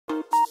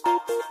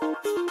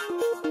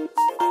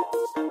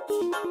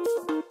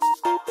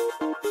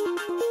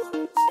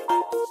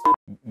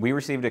We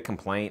received a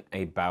complaint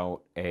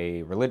about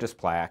a religious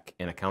plaque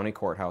in a county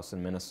courthouse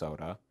in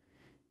Minnesota,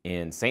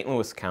 in St.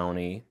 Louis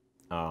County,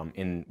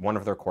 in one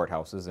of their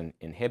courthouses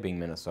in Hibbing,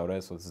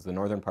 Minnesota. So this is the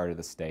northern part of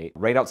the state.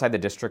 Right outside the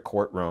district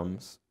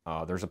courtrooms,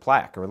 there's a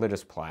plaque, a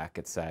religious plaque.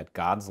 It said,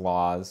 God's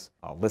laws,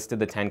 listed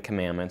the 10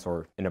 Commandments,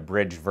 or an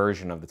abridged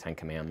version of the 10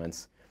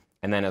 Commandments,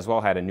 and then as well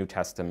had a New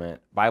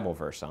Testament Bible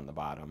verse on the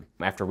bottom.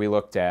 After we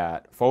looked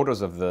at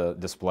photos of the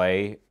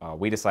display,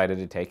 we decided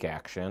to take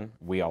action.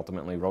 We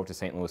ultimately wrote to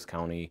St. Louis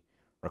County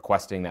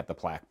requesting that the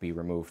plaque be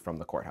removed from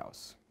the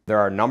courthouse. There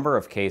are a number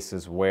of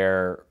cases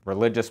where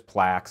religious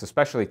plaques,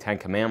 especially 10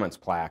 Commandments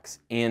plaques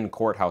in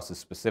courthouses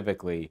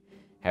specifically,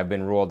 have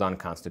been ruled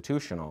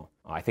unconstitutional.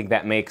 I think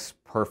that makes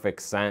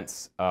perfect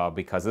sense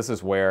because this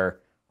is where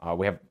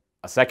we have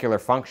a secular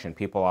function.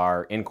 People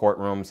are in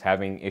courtrooms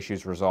having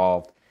issues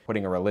resolved.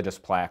 Putting a religious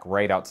plaque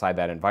right outside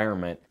that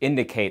environment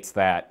indicates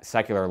that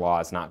secular law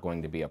is not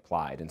going to be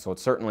applied. And so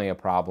it's certainly a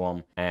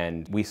problem,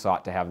 and we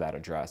sought to have that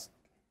addressed.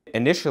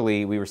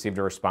 Initially, we received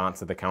a response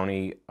that the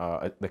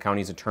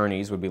county's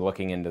attorneys would be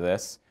looking into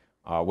this,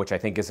 which I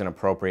think is an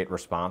appropriate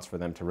response for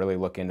them to really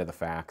look into the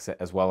facts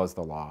as well as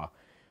the law.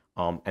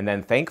 And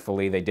then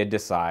thankfully, they did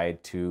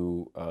decide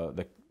to,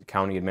 the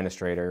county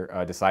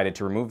administrator decided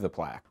to remove the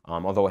plaque.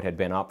 Although it had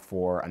been up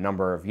for a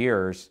number of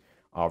years,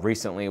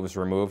 recently it was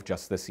removed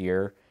just this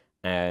year,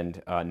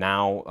 and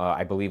now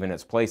I believe in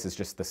its place is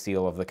just the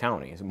seal of the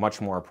county. It's a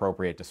much more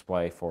appropriate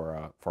display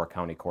for a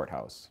county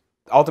courthouse.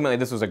 Ultimately,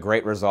 this was a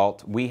great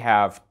result. We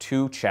have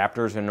 2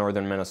 chapters in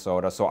northern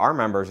Minnesota, so our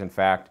members, in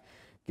fact,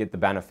 get the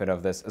benefit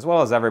of this, as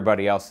well as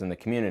everybody else in the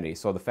community.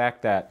 So the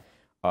fact that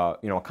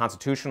a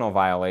constitutional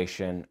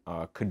violation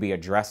could be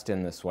addressed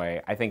in this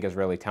way, I think is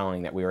really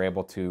telling that we were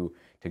able to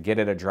get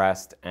it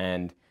addressed,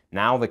 and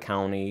now the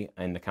county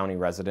and the county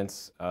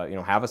residents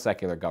have a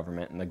secular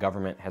government, and the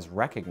government has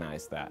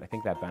recognized that. I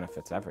think that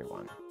benefits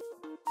everyone.